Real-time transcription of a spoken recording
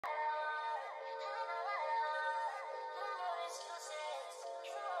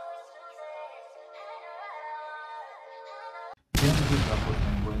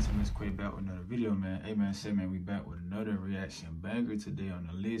Back with another video, man. Hey, man, say, man, we back with another reaction banger. Today on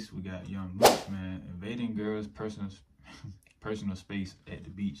the list, we got young Mooch, man, invading girls' personal space at the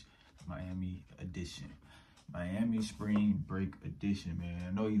beach, Miami edition. Miami spring break edition, man.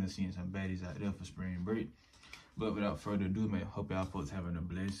 I know you done seen some baddies out there for spring break. But without further ado, man, hope y'all folks having a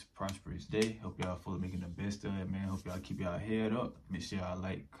blessed, prosperous day. Hope y'all folks making the best of it, man. Hope y'all keep y'all head up. Make sure y'all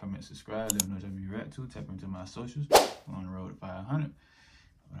like, comment, subscribe. Let me know what you react to. Tap into my socials. I'm on the road to 500.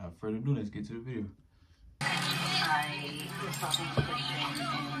 Without further ado, let's get to the video. I was talking to Christian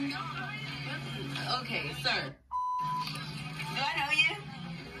and... Okay, sir. Do I know you?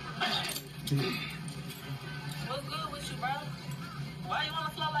 What's good with you, bro? Why you wanna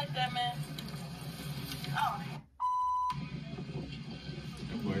flow like that, man? Oh.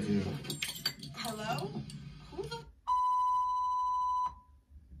 That boy here. Hello? Who the...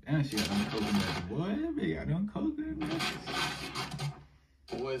 Damn, she got them coconut. Boy, that bitch got them coconut, man.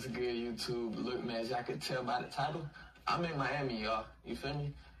 What's good, YouTube? Look, man, as y'all can tell by the title, I'm in Miami, y'all. You feel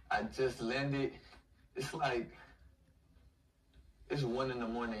me? I just landed. It's like, it's 1 in the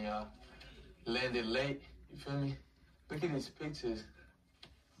morning, y'all. Landed late, you feel me? Look at these pictures.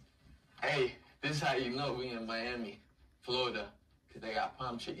 Hey, this is how you know we in Miami, Florida, because they got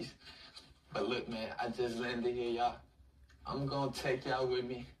palm trees. But look, man, I just landed here, y'all. I'm going to take y'all with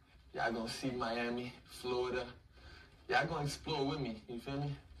me. Y'all going to see Miami, Florida. Y'all gonna explore with me, you feel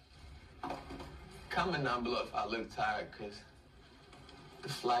me? Comment down below if I look tired, because the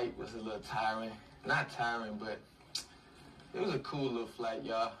flight was a little tiring. Not tiring, but it was a cool little flight,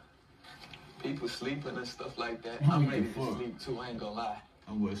 y'all. People sleeping and stuff like that. I'm ready to sleep too, I ain't gonna lie.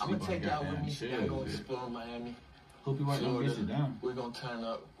 I'm gonna take y'all with me. Y'all gonna explore Miami. Hope you don't get it down. We're gonna turn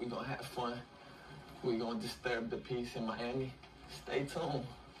up, we're gonna have fun. We're gonna disturb the peace in Miami. Stay tuned.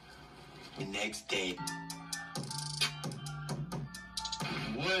 The next day.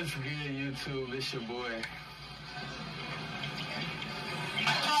 What's good, YouTube? It's your boy.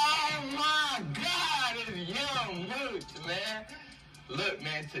 Oh my God, it's young Mooch, man. Look,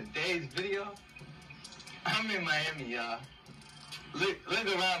 man, today's video, I'm in Miami, y'all. Look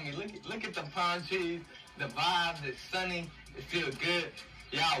around me. Look at the palm trees, the vibes. It's sunny. It feels good.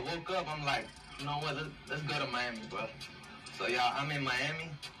 Y'all woke up. I'm like, you know what? Let's go to Miami, bro. So, y'all, I'm in Miami.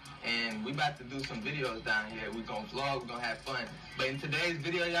 And we about to do some videos down here. We're going to vlog, we're going to have fun. But in today's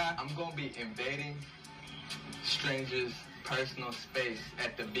video, y'all, I'm going to be invading strangers' personal space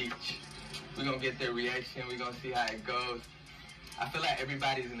at the beach. We're going to get their reaction. We're going to see how it goes. I feel like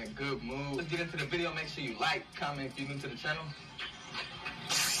everybody's in a good mood. Let's get into the video. Make sure you like, comment if you're new to the channel.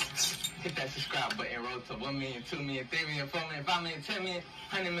 Hit that subscribe button. Roll to 1 million, 2 million, 3 million, 4 million, 5 million, 10 million,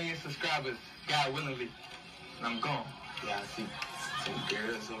 100 million subscribers. God willingly. And I'm gone. Y'all see some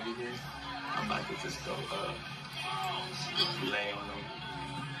girls over here. I'm about to just go lay on them.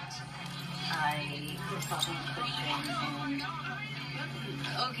 I was talking to Christian and...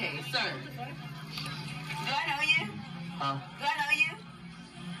 Okay, sir. Do I know you? Huh? Do I know you?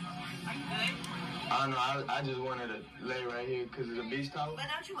 Are you good? I don't know. I just wanted to lay right here because of the beach towel. But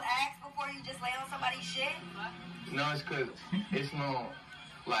don't you ask before you just lay on somebody's shit? No, it's because it's no,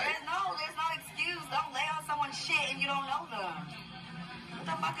 like... There's no excuse. Don't lay on someone's shit and you don't know them. What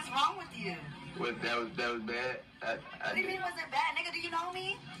the fuck is wrong with you? What, that was bad? What do you mean was it bad? Nigga, do you know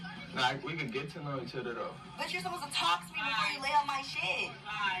me? Nah, we can get to know each other, though. But you're supposed to talk to me before you lay on my shit.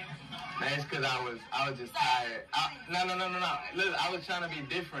 That's because I was just tired. No. Listen, I was trying to be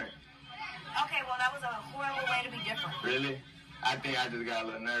different. Okay, well, that was a horrible way to be different. Really? I think I just got a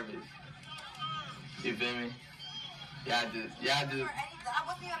little nervous. You feel me? Y'all just... I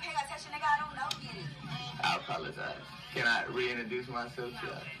wasn't even paying attention, nigga. I don't know you. I apologize. Can I reintroduce myself to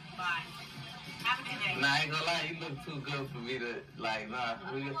y'all? Bye. Have a good day. Nah, I ain't gonna lie. You look too good for me to, like, nah.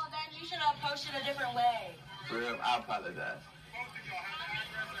 Well, then you should have approached it a different way. For real, I apologize.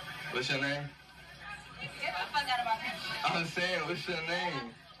 What's your name? Get the fuck out of my picture. I'm saying, what's your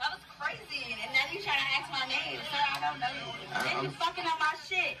name? That was crazy. And now you trying to ask my name. Sir, I don't know you. Then you fucking up my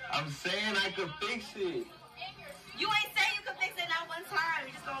shit. I'm saying I could fix it. You ain't say you could fix it not one time.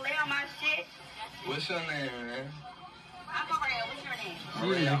 You just gonna lay on my shit? What's your name, man? I'm Maria. What's your name?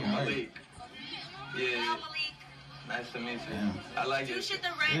 Maria. I'm Malik. Yeah. Yeah, Malik. Nice to meet you. I like it. Do shit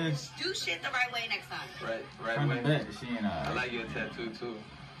the right way next time. Right way. I like your tattoo too.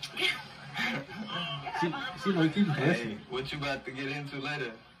 She like you. Hey, what you about to get into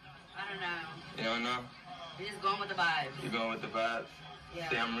later? I don't know. You don't know? We're just going with the vibes. You going with the vibes? Yeah.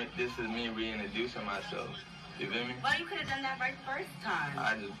 See, this is me reintroducing myself. You feel me? Well, you could have done that right the first time.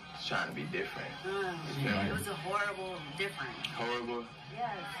 I just trying to be different. It was a horrible difference. Horrible?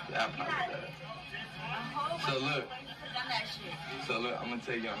 Yes. Yeah, I probably did. So look. You could have done that shit. So look, I'm gonna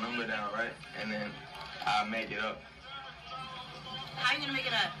take your number down, right? And then I'll make it up. How you gonna make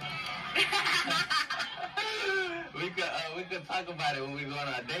it up? we could talk about it when we go on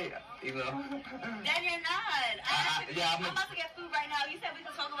our date, you know. Then you're not. I'm about to get food right now. You said we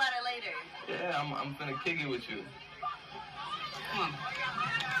could talk about it later. Yeah, I'm finna kick it with you. Come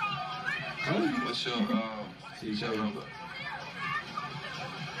Huh? What's your number?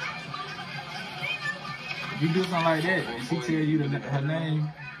 If you do something like that, and she tell you her name,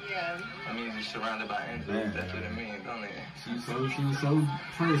 Yeah. I mean, you're surrounded by angels. That's what it means, don't it? she was so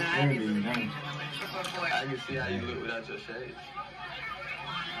pressed earlier. Now. I can see how you look without your shades.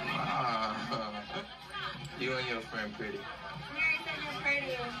 You and your friend pretty. Mary said you're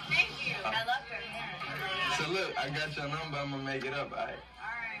pretty. Thank you. I love your hair. So look, I got your number. I'm gonna make it up, alright?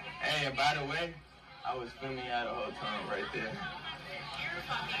 Alright. Hey, and by the way, I was filming you out the whole time right there. You're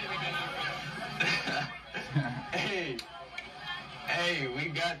fucking ridiculous. Hey, we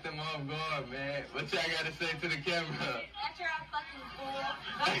got them off guard, man. What y'all gotta say to the camera? That's your fucking fool.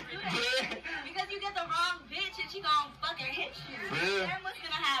 Don't do that. Because you get the wrong bitch and she gonna fucking hit you. Really? Then what's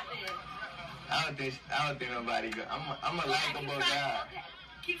gonna happen? I don't think nobody go. I'm a likable guy. Okay.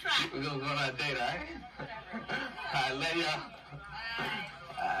 Keep trying. We're gonna go on our date, alright? Alright, love y'all.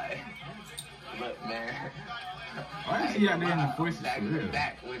 Alright. Look, man. Why is she out there in the voices for real?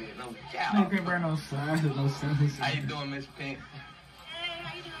 Back with it, no You doubt. can't burn no sides or no sentences. How you doing, Miss Pink? Hey,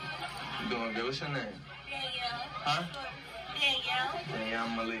 how you doing? You doing good? What's your name? Danielle. Huh? Danielle. Yeah,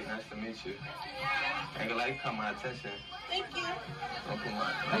 I'm Malik. Nice to meet you. Ain't gonna like caught my attention. Thank you. Don't put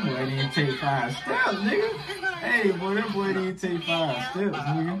my That boy didn't take 5 steps, nigga. Hey, boy, that boy didn't take 5 steps,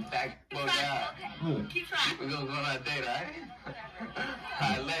 nigga. back for God. Look. Keep trying. We're gonna go on our date, alright?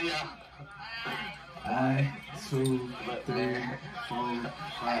 Alright, love y'all. 1, 2, Look, 3, man. 4, I ain't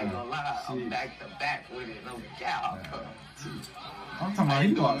 5, gonna lie, I'm 6. back to back with it, no doubt. I'm talking about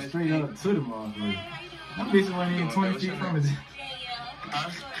he walked straight up to the motherfucker. That bitch wasn't even 20 feet from his.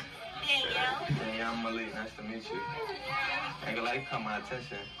 Huh? Danielle. Yeah, I'm Malik. Nice to meet you. Ain't gonna like caught my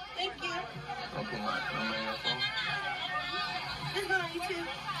attention. Thank you. Don't put my number in your phone. This is on YouTube.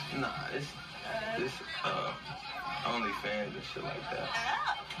 Nah, it's OnlyFans and shit like that.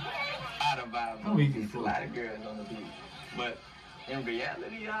 Out of vibe. Oh, he can There's a lot of girls on the beat. But in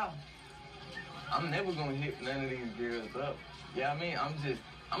reality, y'all, I'm never gonna hit none of these girls up. You know what I mean?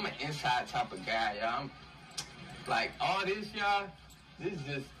 I'm an inside type of guy, y'all. I'm like all this, y'all.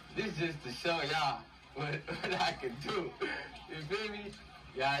 This just to show y'all what I can do. You feel me?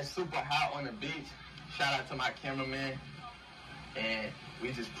 Y'all, it's super hot on the beach. Shout out to my cameraman. And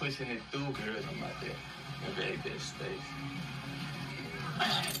we just pushing it through girls. I'm out there in very good state.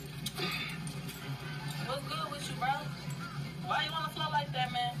 What's good with you, bro? Why you wanna flow like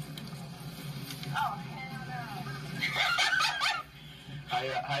that, man? Oh, hell no. How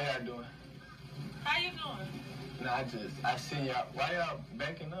y'all doing? How you doing? Nah, I seen y'all. Why y'all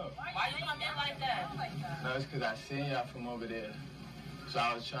backing up? Why you come in like that? No, it's because I seen y'all from over there. So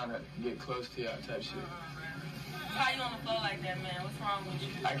I was trying to get close to y'all type shit. How you wanna flow like that, man? What's wrong with you?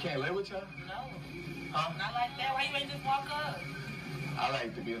 I can't live with y'all? No, Huh? not like that. Why you ain't just walk up? I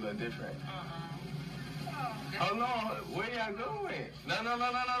like to be a little different. Hold on, where y'all going? No,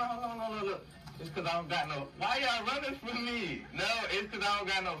 hold on, look. It's because I don't got no... Why y'all running from me? No, it's because I don't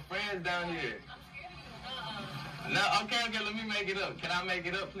got no friends down here. No, okay, let me make it up. Can I make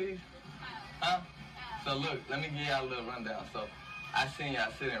it up, please? Huh? So look, let me give y'all a little rundown. So I seen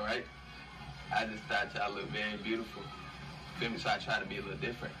y'all sitting, right? I just thought y'all looked very beautiful. Feel me? So I try to be a little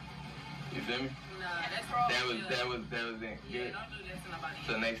different. You feel me? Nah, that's wrong. That was it. Yeah, Good. don't do this to nobody.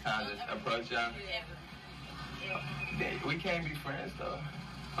 So next time, just approach y'all. We can't be friends, though.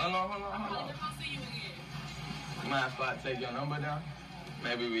 Hold on. Let's go see you again. Mind if I take your number down?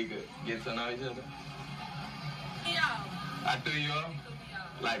 Maybe we could get to know each other. Yeah. I threw you off?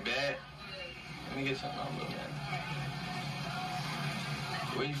 Like bad? Let me get your number, man.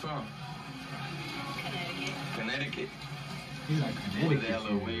 Where you from? Connecticut? He's like Was Connecticut. that a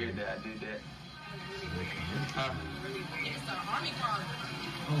little weird that I did that? Huh? It's the army cross.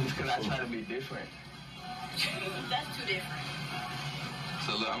 It's because I try to be different. That's too different.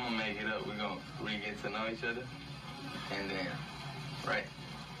 So look, I'm gonna make it up. We're gonna get to know each other. And then, right,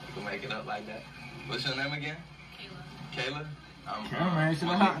 we can make it up like that. What's your name again? Kayla? Cameraman should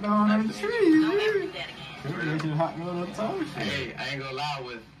have hopped on the tree. Don't ever do that again. Cameraman should have hopped on the toe shit. Hey, I ain't gonna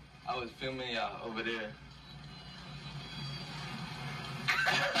lie, I was filming y'all over there.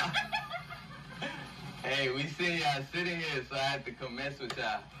 Hey, we see y'all sitting here, so I had to come mess with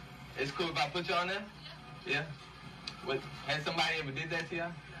y'all. It's cool if I put y'all on there? Yeah? What, has somebody ever did that to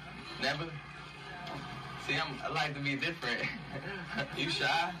y'all? Never? See, I like to be different. You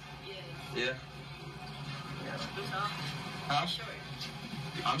shy? Yeah. Huh?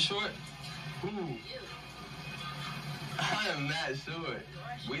 I'm short? Ooh. I am not short.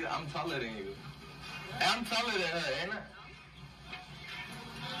 I'm taller than you. I'm taller than her, ain't I?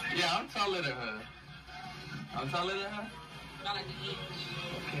 Yeah, I'm taller than her. I'm taller than her? Not like the age.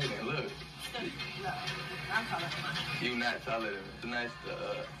 Okay, then look. No, I'm taller than her. You not taller than me. It's nice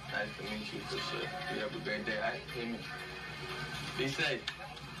to meet you for sure. You have a great day. Hear me. Be safe.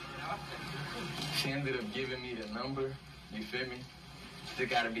 She ended up giving me the number. You feel me? Still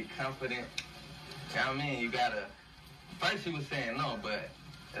gotta be confident. You know what I mean? You gotta. First she was saying no, but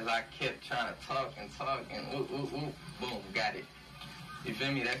as I kept trying to talk and boom, got it. You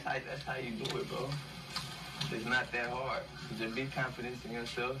feel me? That's how you do it, bro. It's not that hard. Just be confident in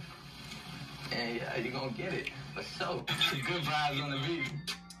yourself, and yeah, you're gonna get it. For sure. Good vibes on the beat.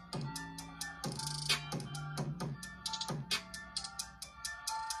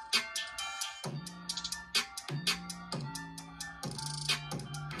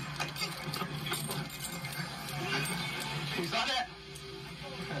 You saw that?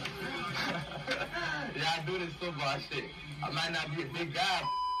 Yeah, I do this football shit. I might not be a big guy.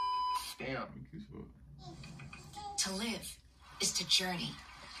 Damn. To live is to journey.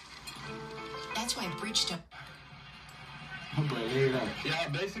 That's why Bridgestone. Yeah,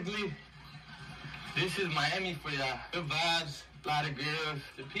 basically, this is Miami for y'all. Good vibes, a lot of girls.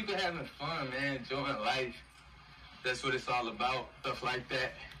 The people having fun, man, enjoying life. That's what it's all about, stuff like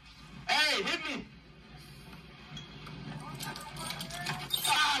that. Hey, hit me!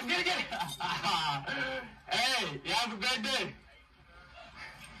 Ah, get it! Hey, y'all have a great day.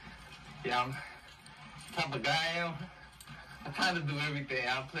 Yeah, I'm the type of guy I am. I kind of do everything.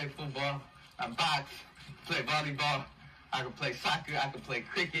 I play football, I box, play volleyball, I can play soccer, I can play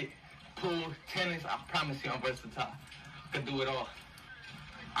cricket, pool, tennis. I promise you I'm versatile. I can do it all.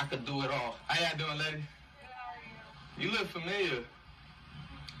 I can do it all. How y'all doing, lady? You look familiar.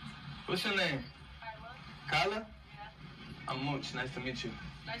 What's your name? Carla. Carla? Yeah. I'm Mooch. Nice to meet you.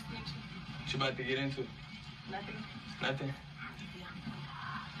 Nice to meet you. What you about to get into? Nothing. Nothing? Yeah.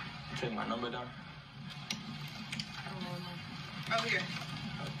 Take my number down. I don't know. Over here.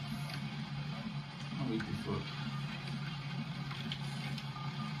 I'm weak as fuck.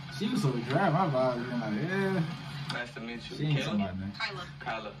 She was so dry, my vibe was like, yeah. Nice to meet you. She ain't somebody, man.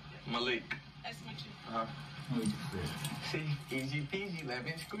 Kyla. Malik. Nice to meet you. Uh-huh. I'm weak as fuck. See, easy peasy,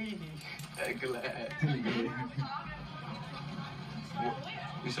 lemon squeezy. Glad.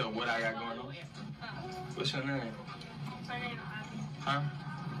 You said what I got going on? What's your name? My name is Abby. Huh?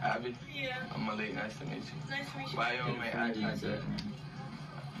 Abby? Yeah. I'm Malik. Nice to meet you. Nice to meet you. Why you don't make eye contact? man.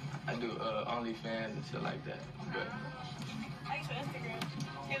 I do OnlyFans and shit like that. But Thanks for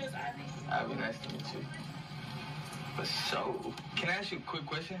Instagram. It was Abby. Abby, nice to meet you. For sure. Can I ask you a quick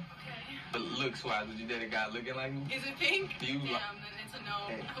question? Okay. But looks-wise, would you date a guy looking like me? Is it pink? Do you Yeah, like? it's a no.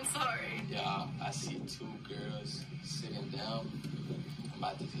 Hey. I'm sorry. Yeah, I see two girls sitting down. I'm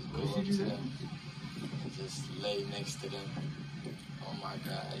about to just go What up she to do that? them and just lay next to them. Oh my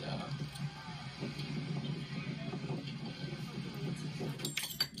God, y'all.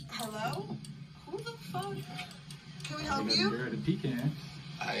 Hello? Who the fuck? Can we help They got you? the girl, the pecan.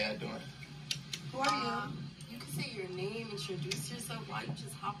 How y'all doing? Who are You can say your name, introduce yourself. Why you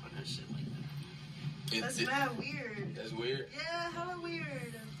just hop on that shit like that? you? That's mad weird. That's weird. Yeah, hella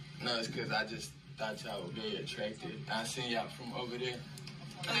weird. No, it's because I just thought y'all were very attractive. I seen y'all from over there.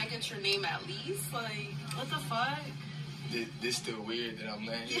 Can I get your name at least? Like, what the fuck? This still weird that I'm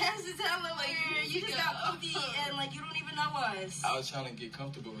laying here. Yes, it's hella weird. You just got comfy and like you don't even know us. I was trying to get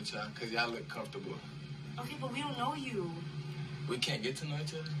comfortable with y'all because y'all look comfortable. Okay, but we don't know you. We can't get to know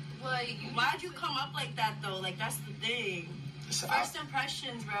each other? Like, why'd you come up like that though? Like that's the thing. So First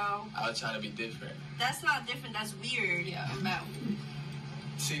impressions, bro. I was trying to be different. That's not different. That's weird. Yeah, I'm mad.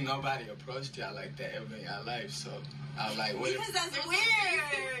 See, nobody approached y'all like that ever in y'all life, so I was like, what Because if, that's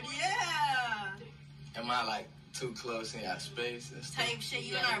weird. Yeah. am I like too close in y'all space and stuff? Type shit.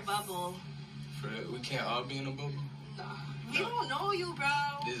 You in our bubble. For real? We can't all be in a bubble? We don't know you, bro.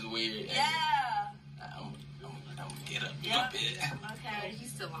 This is weird. Yeah. I'm gonna get up Yep. a bit. Okay.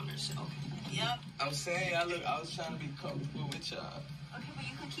 He's still on her show. Yep. I'm saying, I was trying to be comfortable with y'all. Okay, but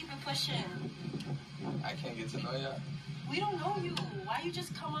you can keep it pushing. I can't get to know y'all. We don't know you. Why you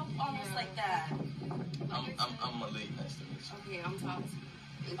just come up on us like that? I'm Malik. Nice to meet you. Okay, I'm Tom.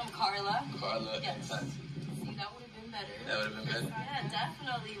 I'm Carla. Carla Yes. and Santi. See, that would have been better. That would have been better. Yeah,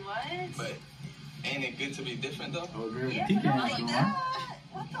 definitely. What? But Ain't it good to be different though? Oh, girl, Yeah, peeking but at like you, that. huh?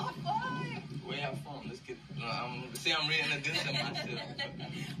 What the fuck? Where y'all from? Let's get. See, I'm reading against them myself.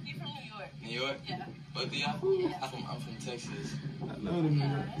 We from New York. New York? Yeah. Both of y'all? Yeah. I'm from Texas. I love them.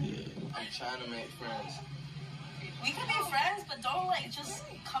 Yeah. I'm trying to make friends. We could be friends, but don't like just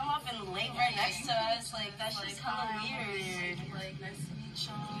come up and lay right next to us. Like that's just hella weird. Like nice to meet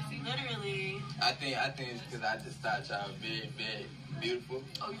y'all. Literally. I think it's because I just thought y'all very, very beautiful.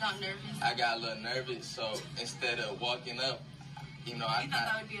 Oh, you're not nervous? I got a little nervous, so instead of walking up, you know, I You thought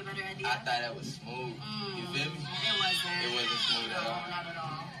that would be a better idea? I thought that was smooth. You feel me? It wasn't. It wasn't smooth at all. No, not at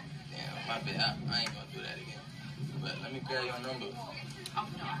all. Damn, my bad. I ain't gonna do that again. But let me grab your number. Oh,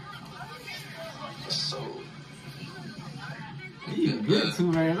 no. So. You good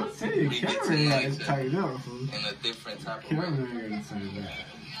too, man. I'm telling you, We get camera to got know to each tighten up, fool. In a different type of Camera way. got to tighten up.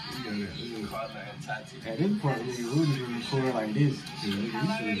 You got Carla and Tati. At this point, nigga, we just record like this.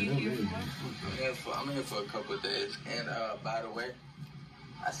 I'm here for a couple of days. And by the way,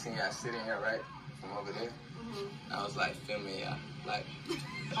 I seen y'all sitting here, right? From over there. Mm-hmm. I was like filming y'all. Like,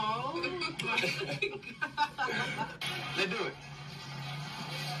 Oh, my God. let's do it.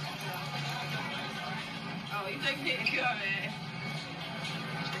 Oh, you think they good, man?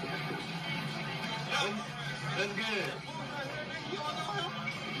 That's good.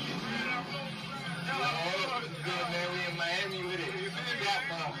 Oh, it's good, man. We in Miami with it.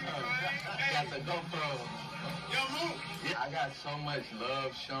 Got the GoPro. Yeah, I got so much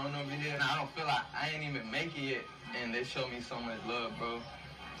love shown over here, and I don't feel like I ain't even make it yet, and they show me so much love, bro.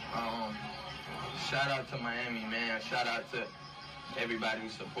 Shout out to Miami, man. Shout out to everybody who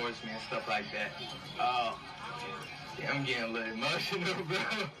supports me and stuff like that. Yeah, I'm getting a little emotional, bro.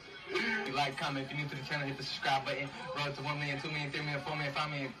 Like, comment, if you're new to the channel, hit the subscribe button. Road to 1 million, 2 million, 3 million, 4 million, 5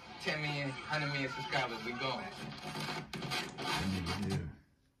 million, 10 million, 100 million subscribers. We going. Yeah.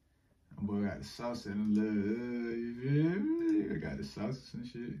 That boy got the sauce and the love. You feel me? I got the sauces and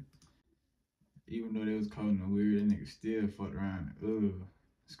shit. Even though they was calling it weird, that nigga still fucked around.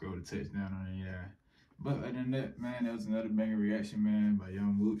 Scroll the touchdown on it, yeah. But other than that, man, that was another banger reaction, man, by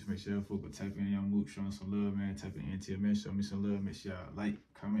Young Mooch. Make sure y'all fuck type in Young Mooch, show him some love, man. Type in NTL, man, show me some love. Make sure y'all like,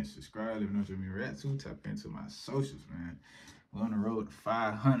 comment, subscribe. Let me know what you want me to react to. Tap into my socials, man. We're on the road to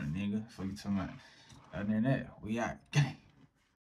 500, nigga. Fuck you talking about. Other than that, we out. Gang.